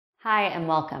Hi and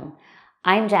welcome.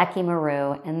 I'm Jackie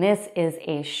Maru, and this is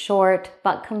a short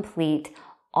but complete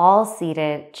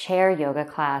all-seated chair yoga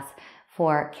class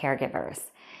for caregivers.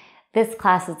 This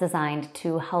class is designed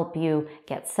to help you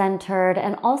get centered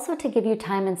and also to give you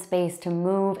time and space to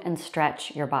move and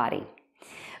stretch your body.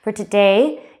 For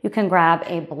today, you can grab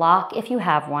a block if you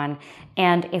have one,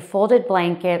 and a folded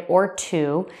blanket or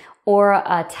two, or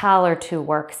a towel or two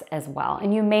works as well.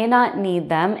 And you may not need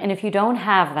them, and if you don't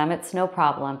have them, it's no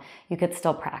problem. You could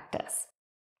still practice.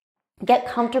 Get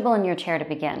comfortable in your chair to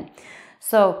begin.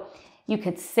 So you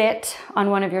could sit on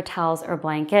one of your towels or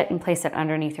blanket and place it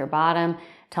underneath your bottom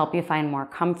to help you find more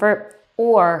comfort.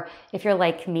 Or if you're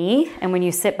like me, and when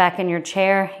you sit back in your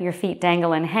chair, your feet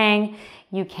dangle and hang,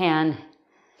 you can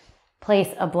place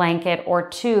a blanket or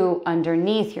two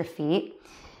underneath your feet,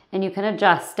 and you can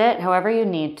adjust it however you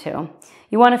need to.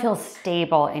 You want to feel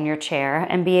stable in your chair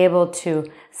and be able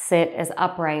to sit as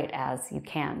upright as you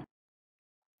can.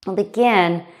 We'll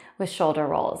begin with shoulder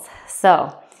rolls.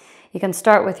 So you can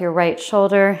start with your right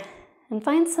shoulder and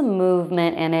find some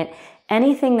movement in it,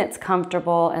 anything that's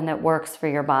comfortable and that works for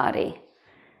your body.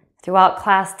 Throughout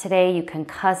class today, you can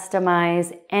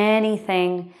customize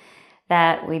anything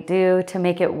that we do to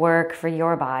make it work for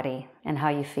your body and how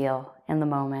you feel in the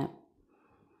moment.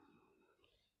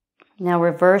 Now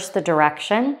reverse the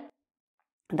direction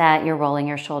that you're rolling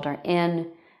your shoulder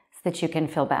in so that you can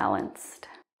feel balanced.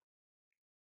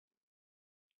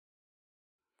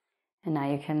 And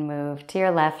now you can move to your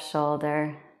left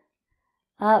shoulder,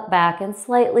 up, back, and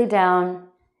slightly down.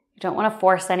 You don't want to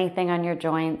force anything on your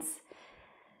joints.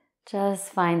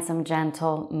 Just find some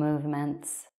gentle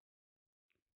movements.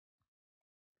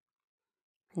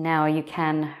 Now you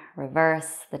can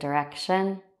reverse the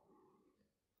direction.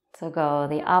 So go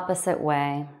the opposite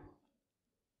way.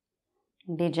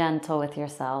 Be gentle with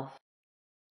yourself.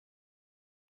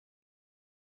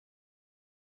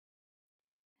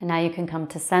 And now you can come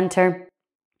to center,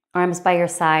 arms by your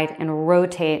side, and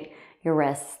rotate your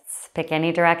wrists. Pick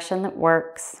any direction that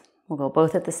works. We'll go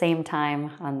both at the same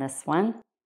time on this one.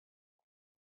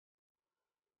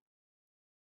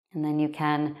 And then you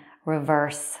can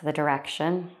reverse the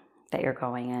direction that you're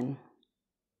going in.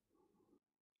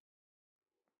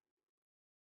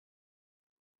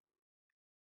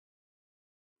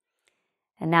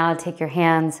 And now take your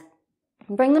hands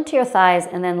and bring them to your thighs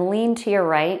and then lean to your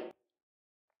right,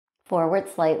 forward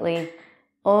slightly,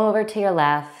 over to your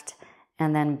left,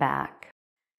 and then back.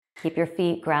 Keep your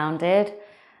feet grounded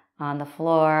on the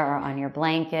floor or on your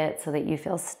blanket so that you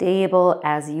feel stable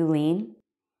as you lean.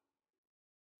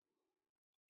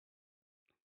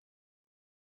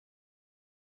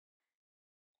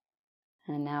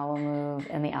 And now we'll move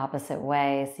in the opposite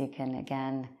way so you can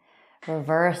again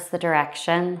reverse the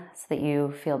direction so that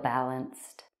you feel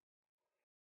balanced.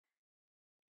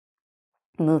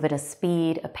 Move at a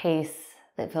speed, a pace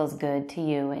that feels good to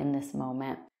you in this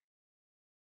moment.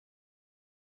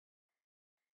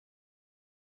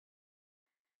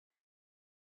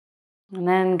 And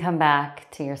then come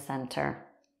back to your center.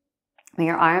 Bring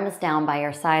your arms down by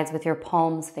your sides with your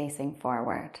palms facing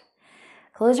forward.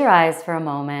 Close your eyes for a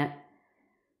moment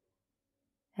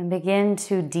and begin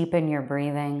to deepen your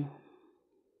breathing.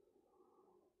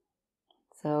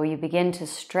 So you begin to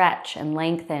stretch and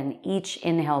lengthen each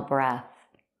inhale breath.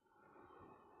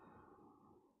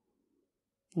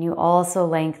 And you also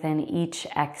lengthen each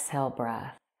exhale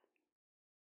breath.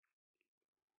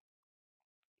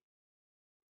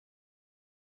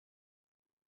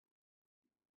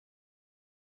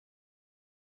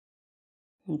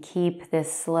 And keep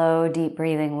this slow, deep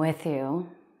breathing with you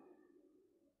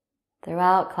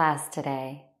throughout class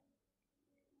today.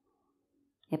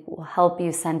 It will help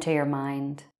you center your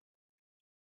mind.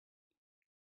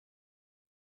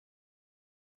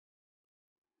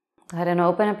 Go ahead and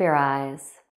open up your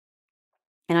eyes.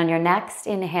 And on your next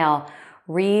inhale,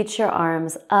 reach your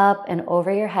arms up and over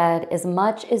your head as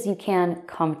much as you can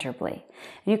comfortably.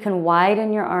 And you can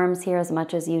widen your arms here as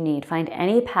much as you need. Find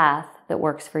any path that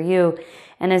works for you.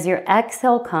 And as your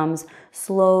exhale comes,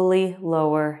 slowly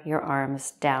lower your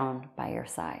arms down by your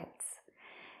sides.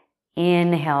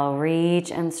 Inhale,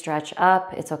 reach and stretch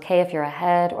up. It's okay if you're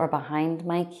ahead or behind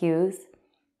my cues.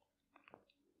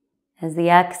 As the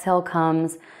exhale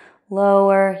comes,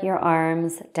 lower your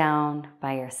arms down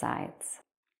by your sides.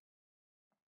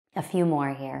 A few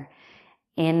more here.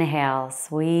 Inhale,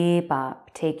 sweep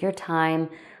up. Take your time.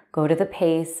 Go to the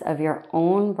pace of your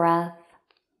own breath.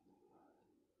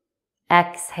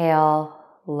 Exhale,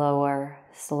 lower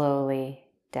slowly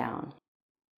down.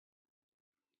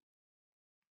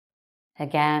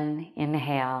 Again,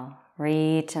 inhale,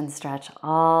 reach and stretch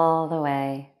all the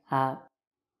way up.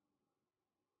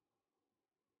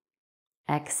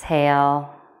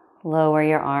 Exhale, lower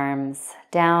your arms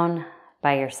down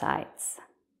by your sides.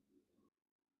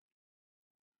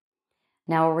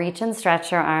 Now reach and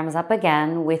stretch your arms up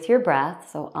again with your breath.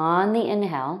 So on the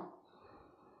inhale,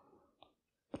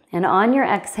 and on your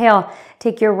exhale,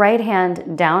 take your right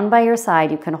hand down by your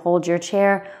side. You can hold your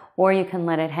chair or you can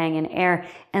let it hang in air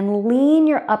and lean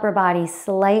your upper body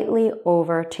slightly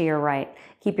over to your right.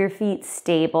 Keep your feet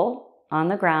stable on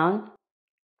the ground.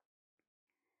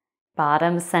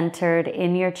 Bottom centered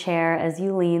in your chair as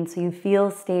you lean so you feel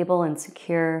stable and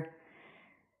secure.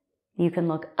 You can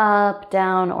look up,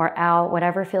 down, or out,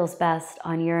 whatever feels best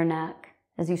on your neck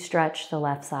as you stretch the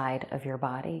left side of your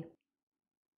body.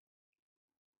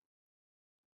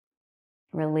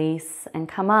 Release and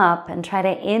come up and try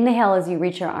to inhale as you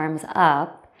reach your arms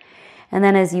up. And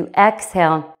then as you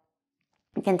exhale,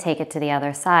 you can take it to the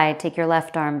other side. Take your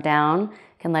left arm down,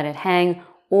 you can let it hang,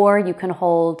 or you can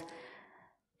hold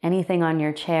anything on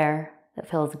your chair that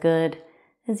feels good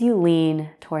as you lean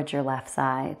towards your left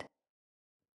side.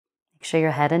 Make sure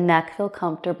your head and neck feel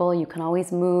comfortable. You can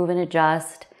always move and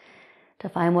adjust to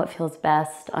find what feels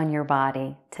best on your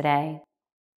body today.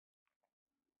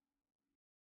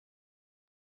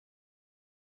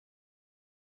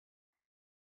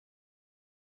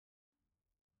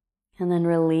 And then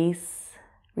release.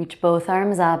 Reach both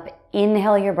arms up.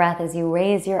 Inhale your breath as you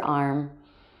raise your arm.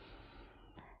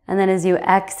 And then as you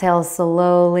exhale,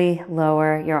 slowly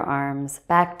lower your arms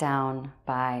back down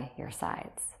by your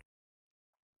sides.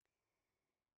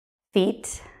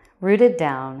 Feet rooted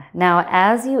down. Now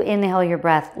as you inhale your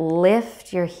breath,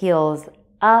 lift your heels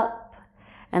up.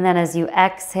 And then as you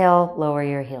exhale, lower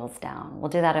your heels down. We'll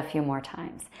do that a few more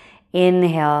times.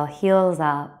 Inhale, heels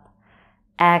up.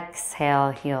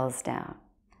 Exhale, heels down.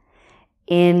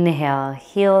 Inhale,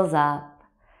 heels up.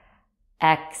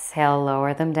 Exhale,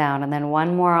 lower them down. And then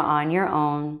one more on your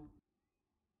own.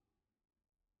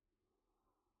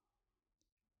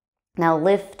 Now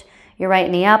lift your right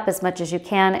knee up as much as you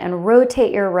can and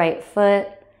rotate your right foot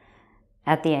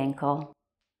at the ankle.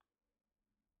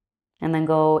 And then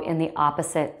go in the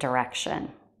opposite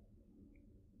direction.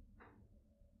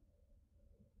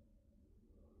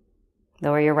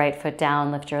 Lower your right foot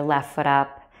down, lift your left foot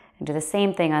up, and do the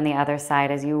same thing on the other side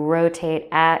as you rotate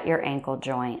at your ankle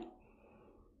joint.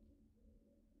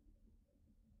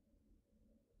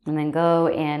 And then go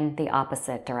in the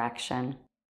opposite direction.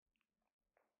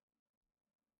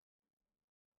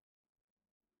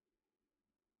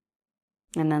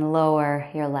 And then lower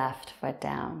your left foot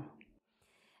down.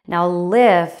 Now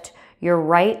lift your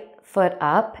right foot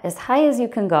up as high as you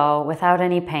can go without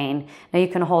any pain. Now you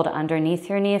can hold underneath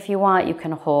your knee if you want. You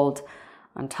can hold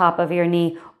on top of your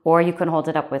knee, or you can hold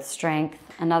it up with strength.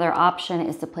 Another option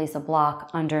is to place a block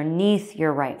underneath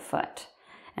your right foot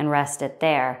and rest it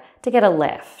there to get a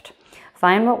lift.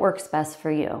 Find what works best for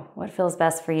you, what feels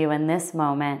best for you in this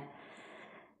moment.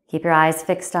 Keep your eyes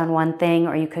fixed on one thing,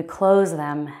 or you could close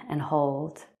them and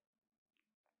hold.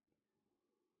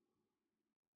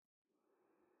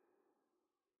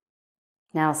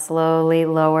 Now slowly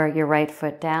lower your right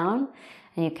foot down,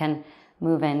 and you can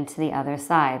move into the other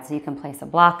side. So you can place a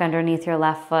block underneath your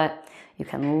left foot, you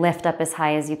can lift up as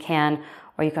high as you can,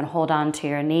 or you can hold on to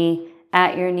your knee,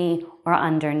 at your knee, or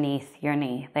underneath your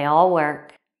knee. They all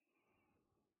work.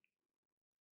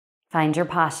 Find your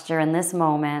posture in this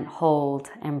moment, hold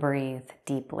and breathe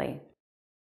deeply.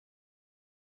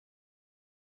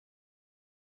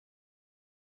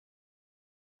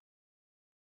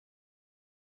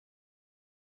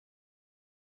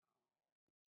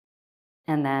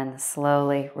 And then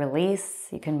slowly release.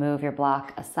 You can move your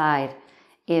block aside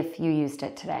if you used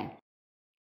it today.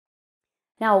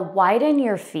 Now widen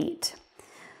your feet.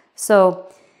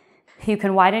 So you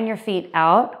can widen your feet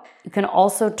out. You can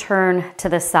also turn to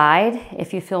the side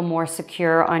if you feel more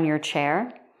secure on your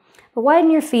chair. But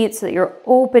widen your feet so that you're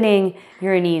opening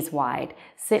your knees wide.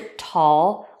 Sit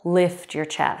tall, lift your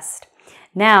chest.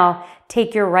 Now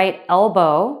take your right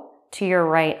elbow to your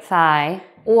right thigh,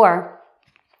 or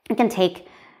you can take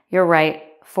your right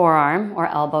forearm or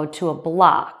elbow to a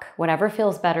block, whatever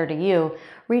feels better to you.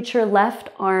 Reach your left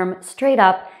arm straight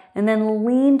up and then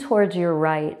lean towards your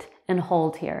right and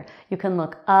hold here. You can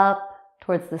look up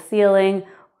towards the ceiling,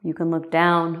 you can look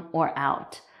down or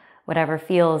out, whatever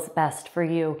feels best for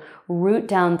you. Root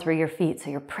down through your feet so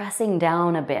you're pressing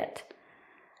down a bit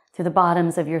to the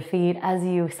bottoms of your feet as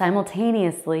you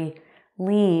simultaneously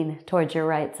lean towards your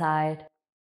right side.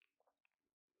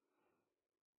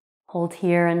 Hold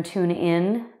here and tune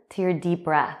in to your deep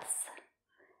breaths,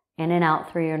 in and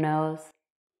out through your nose.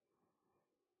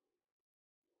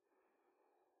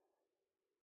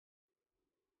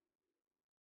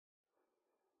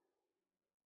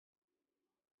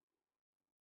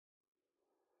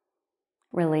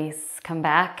 Release. Come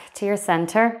back to your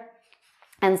center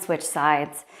and switch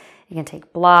sides. You can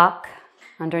take block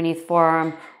underneath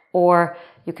forearm, or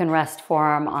you can rest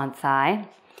forearm on thigh.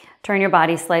 Turn your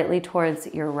body slightly towards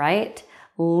your right,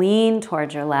 lean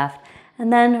towards your left,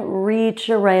 and then reach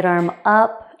your right arm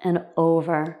up and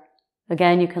over.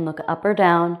 Again, you can look up or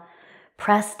down.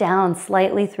 Press down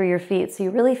slightly through your feet so you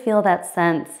really feel that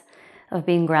sense of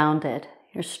being grounded.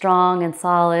 You're strong and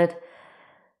solid,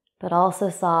 but also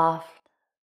soft,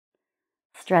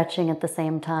 stretching at the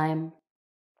same time.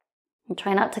 And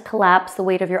try not to collapse the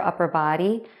weight of your upper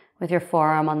body with your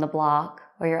forearm on the block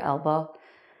or your elbow,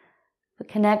 but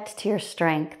connect to your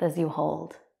strength as you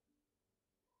hold.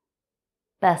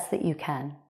 Best that you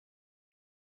can.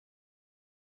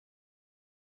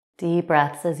 Deep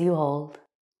breaths as you hold.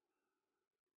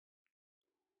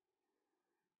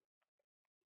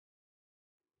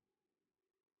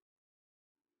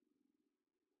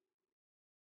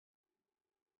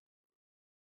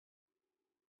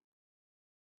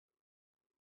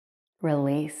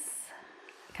 Release.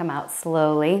 Come out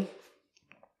slowly.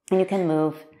 And you can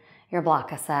move your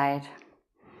block aside.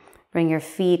 Bring your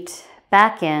feet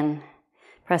back in.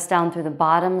 Press down through the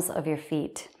bottoms of your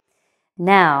feet.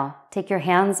 Now, take your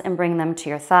hands and bring them to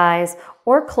your thighs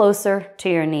or closer to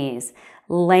your knees.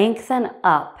 Lengthen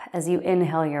up as you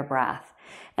inhale your breath.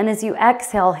 And as you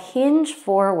exhale, hinge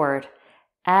forward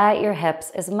at your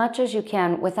hips as much as you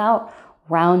can without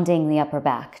rounding the upper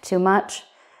back too much.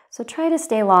 So try to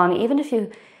stay long, even if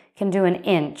you can do an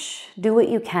inch. Do what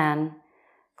you can.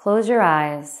 Close your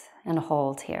eyes and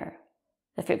hold here.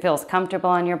 If it feels comfortable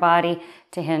on your body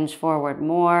to hinge forward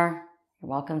more,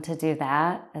 you're welcome to do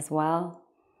that as well.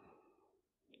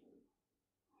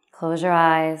 Close your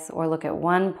eyes or look at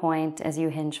one point as you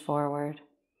hinge forward.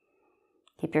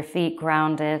 Keep your feet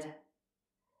grounded.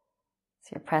 So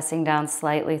you're pressing down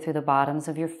slightly through the bottoms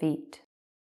of your feet.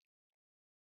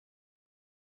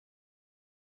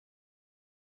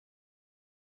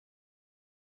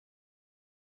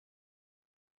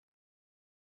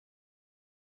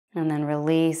 And then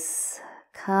release.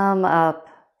 Come up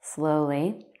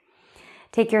slowly.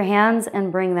 Take your hands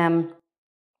and bring them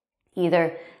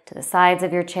either to the sides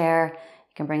of your chair.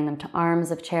 You can bring them to arms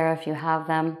of chair if you have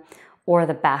them, or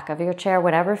the back of your chair,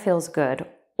 whatever feels good.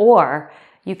 Or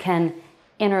you can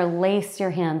interlace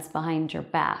your hands behind your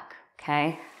back,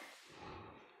 okay?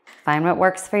 Find what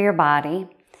works for your body.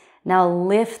 Now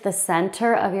lift the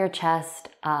center of your chest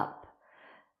up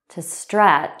to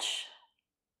stretch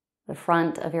the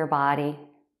front of your body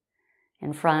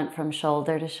in front from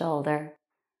shoulder to shoulder.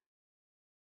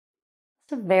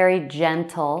 It's a very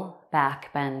gentle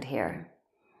back bend here.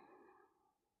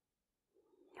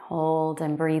 Hold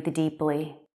and breathe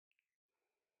deeply.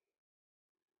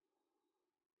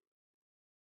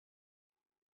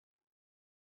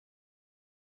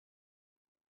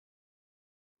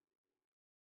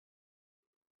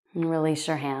 And release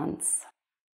your hands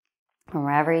from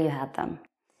wherever you had them.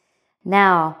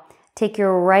 Now, take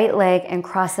your right leg and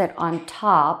cross it on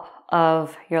top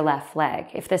of your left leg.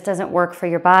 If this doesn't work for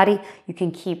your body, you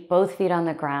can keep both feet on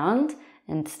the ground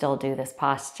and still do this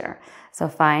posture. So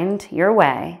find your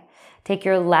way. Take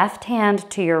your left hand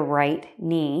to your right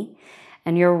knee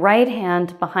and your right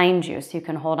hand behind you. So you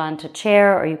can hold on to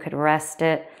chair or you could rest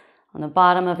it on the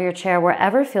bottom of your chair,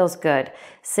 wherever feels good.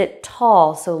 Sit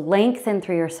tall, so lengthen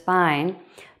through your spine.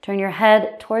 Turn your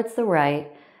head towards the right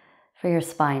for your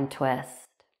spine twist.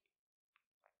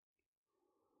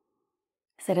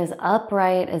 Sit as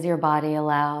upright as your body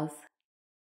allows.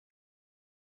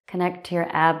 Connect to your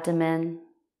abdomen.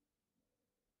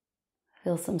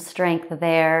 Feel some strength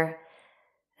there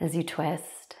as you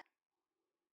twist.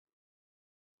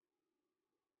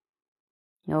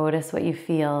 Notice what you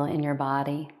feel in your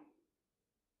body.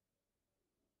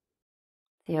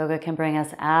 Yoga can bring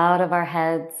us out of our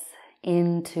heads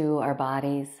into our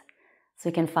bodies so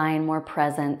we can find more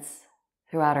presence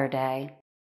throughout our day.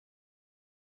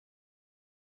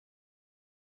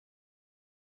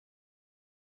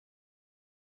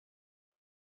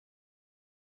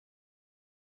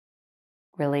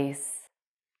 Release.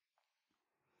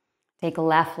 Take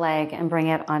left leg and bring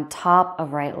it on top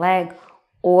of right leg,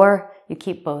 or you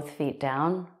keep both feet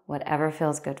down, whatever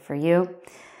feels good for you.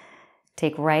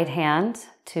 Take right hand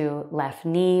to left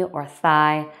knee or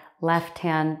thigh, left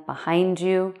hand behind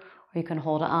you, or you can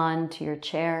hold on to your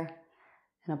chair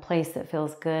in a place that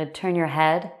feels good. Turn your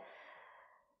head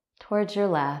towards your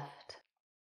left.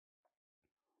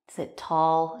 Sit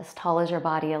tall as your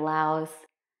body allows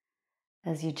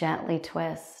as you gently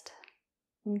twist.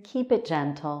 And keep it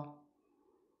gentle.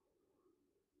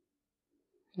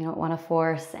 You don't want to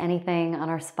force anything on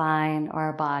our spine or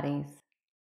our bodies.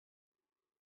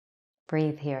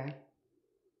 Breathe here.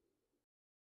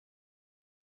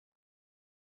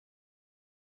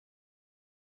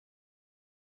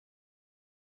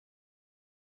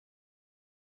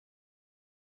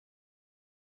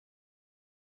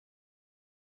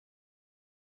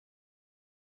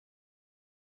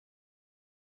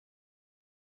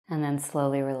 And then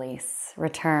slowly release.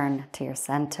 Return to your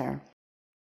center.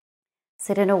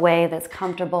 Sit in a way that's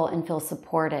comfortable and feels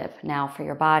supportive now for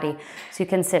your body. So you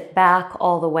can sit back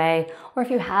all the way, or if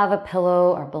you have a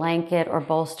pillow or blanket or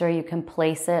bolster, you can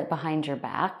place it behind your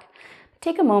back.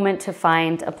 Take a moment to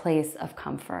find a place of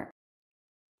comfort.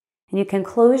 And you can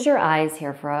close your eyes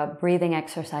here for a breathing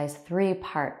exercise,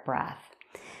 3-part breath.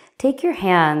 Take your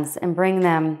hands and bring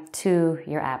them to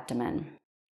your abdomen.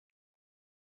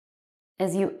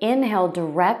 As you inhale,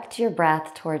 direct your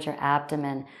breath towards your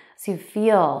abdomen so you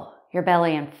feel your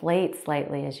belly inflate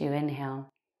slightly as you inhale.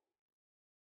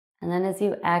 And then as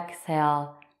you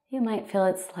exhale, you might feel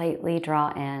it slightly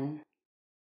draw in.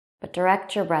 But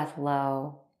direct your breath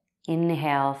low.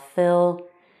 Inhale, fill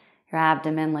your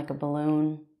abdomen like a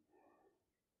balloon.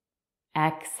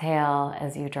 Exhale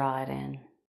as you draw it in.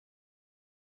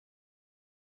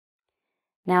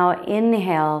 Now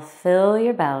inhale, fill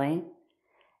your belly.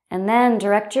 And then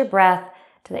direct your breath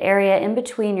to the area in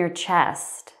between your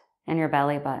chest and your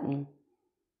belly button,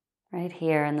 right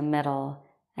here in the middle.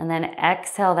 And then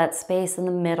exhale that space in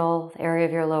the middle, the area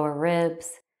of your lower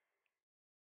ribs.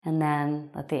 And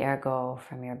then let the air go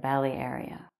from your belly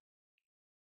area.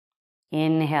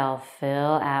 Inhale,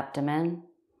 fill abdomen,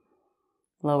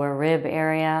 lower rib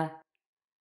area.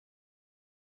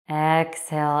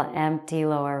 Exhale, empty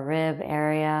lower rib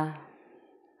area.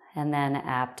 And then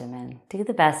abdomen. Do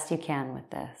the best you can with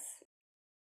this.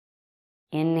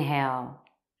 Inhale,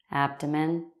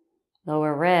 abdomen,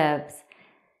 lower ribs.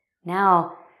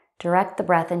 Now direct the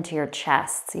breath into your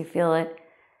chest so you feel it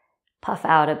puff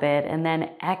out a bit, and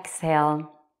then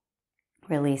exhale,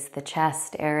 release the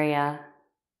chest area.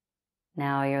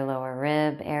 Now your lower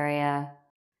rib area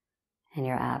and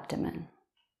your abdomen.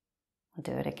 We'll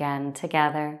do it again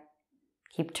together.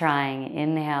 Keep trying.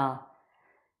 Inhale,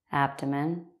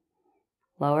 abdomen,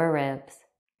 lower ribs,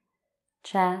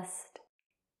 chest.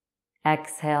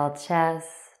 Exhale,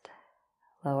 chest,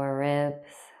 lower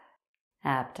ribs,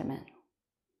 abdomen.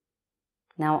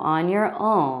 Now on your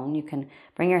own, you can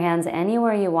bring your hands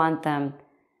anywhere you want them.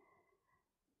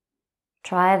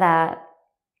 Try that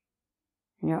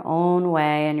in your own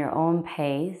way, in your own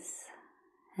pace,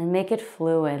 and make it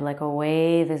fluid, like a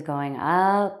wave is going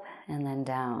up and then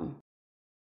down.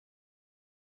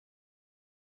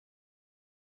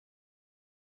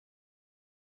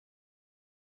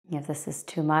 If this is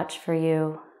too much for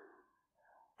you,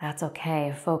 that's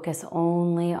okay. Focus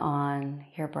only on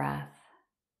your breath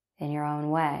in your own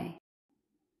way.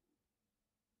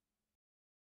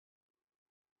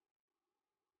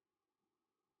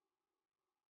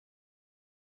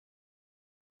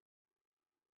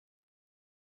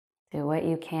 Do what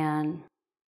you can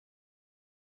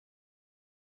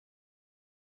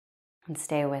and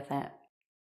stay with it.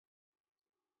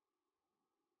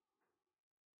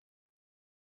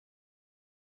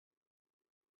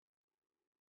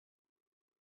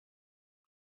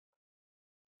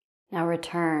 Now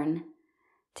return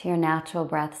to your natural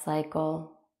breath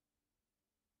cycle.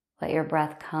 Let your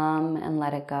breath come and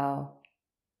let it go.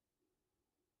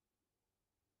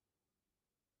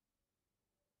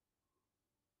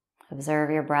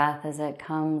 Observe your breath as it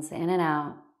comes in and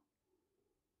out.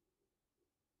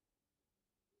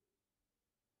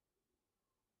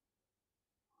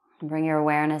 And bring your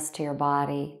awareness to your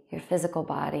body, your physical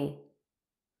body.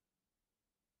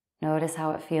 Notice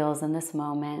how it feels in this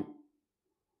moment.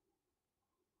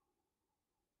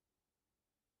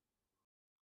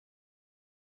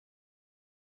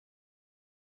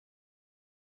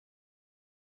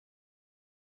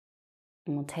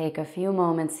 And we'll take a few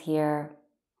moments here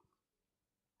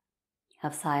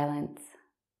of silence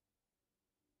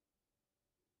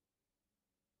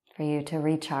for you to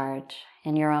recharge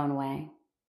in your own way.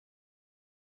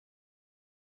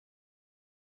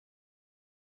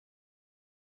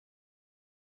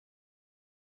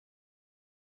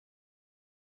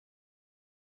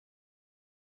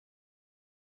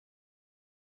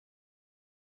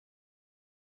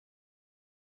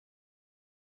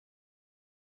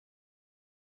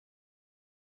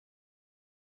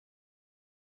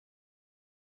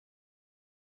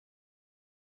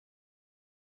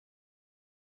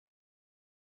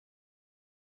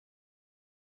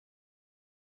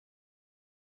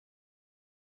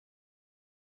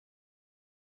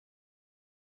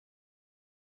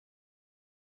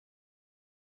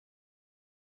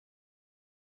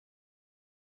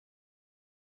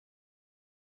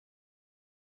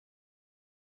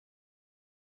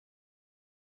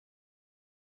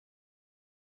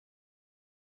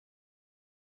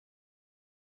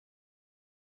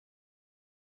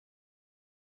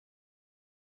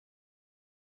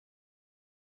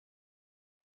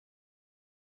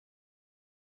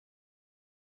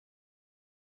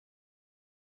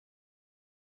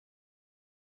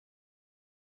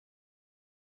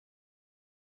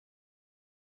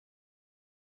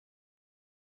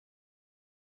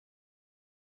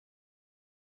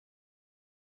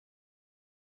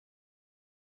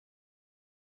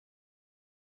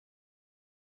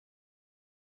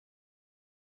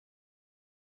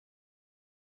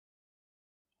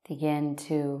 Begin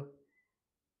to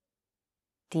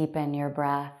deepen your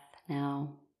breath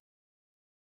now.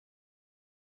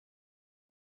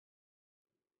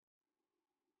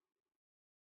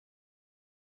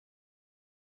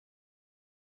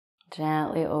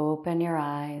 Gently open your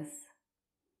eyes.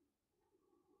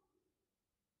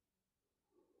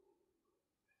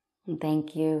 And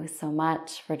thank you so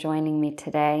much for joining me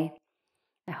today.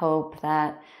 I hope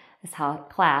that this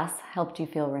class helped you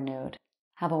feel renewed.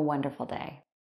 Have a wonderful day.